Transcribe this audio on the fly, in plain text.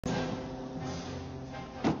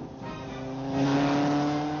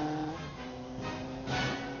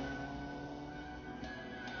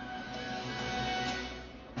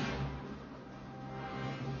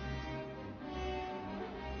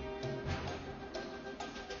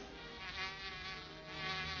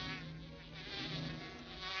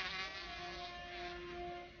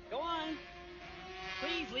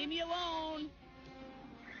leave me alone.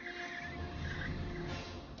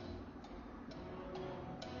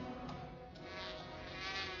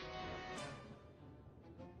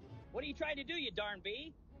 What are you trying to do, you darn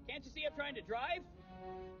bee? Can't you see I'm trying to drive?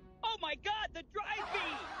 Oh my God, the drive bee!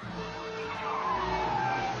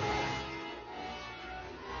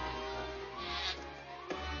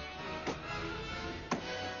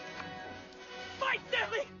 Fight,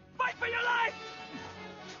 Stanley! Fight for your life!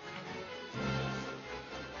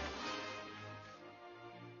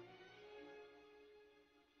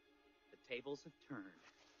 The tables have turned.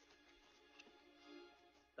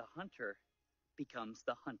 The hunter becomes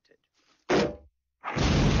the hunted.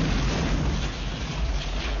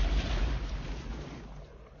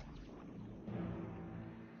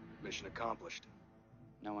 Mission accomplished.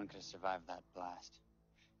 No one could have survived that blast.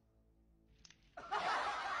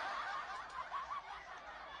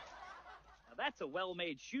 Now that's a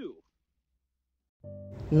well-made shoe.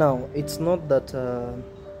 Now, it's not that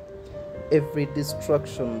every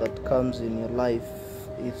distraction that comes in your life,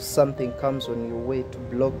 if something comes on your way to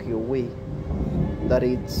block your way, that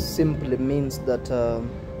it simply means that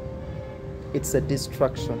it's a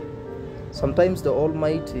distraction. Sometimes the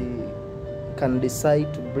Almighty can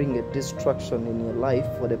decide to bring a distraction in your life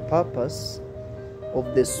for the purpose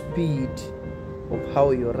of the speed of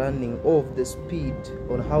how you're running, or of the speed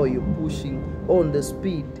on how you're pushing, on the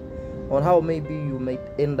speed on how maybe you might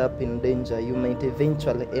end up in danger, you might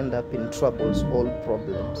eventually end up in troubles or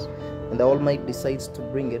problems. And the Almighty decides to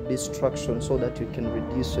bring a distraction so that you can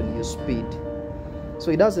reduce on your speed.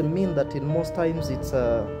 So it doesn't mean that in most times it's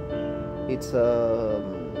a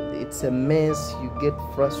mess, you get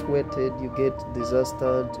frustrated, you get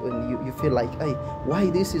disastered, and you feel like, hey, why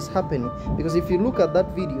this is happening? Because if you look at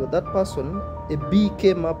that video, that person, a bee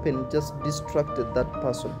came up and just distracted that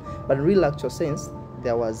person. But in real actual sense,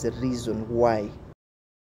 there was a reason why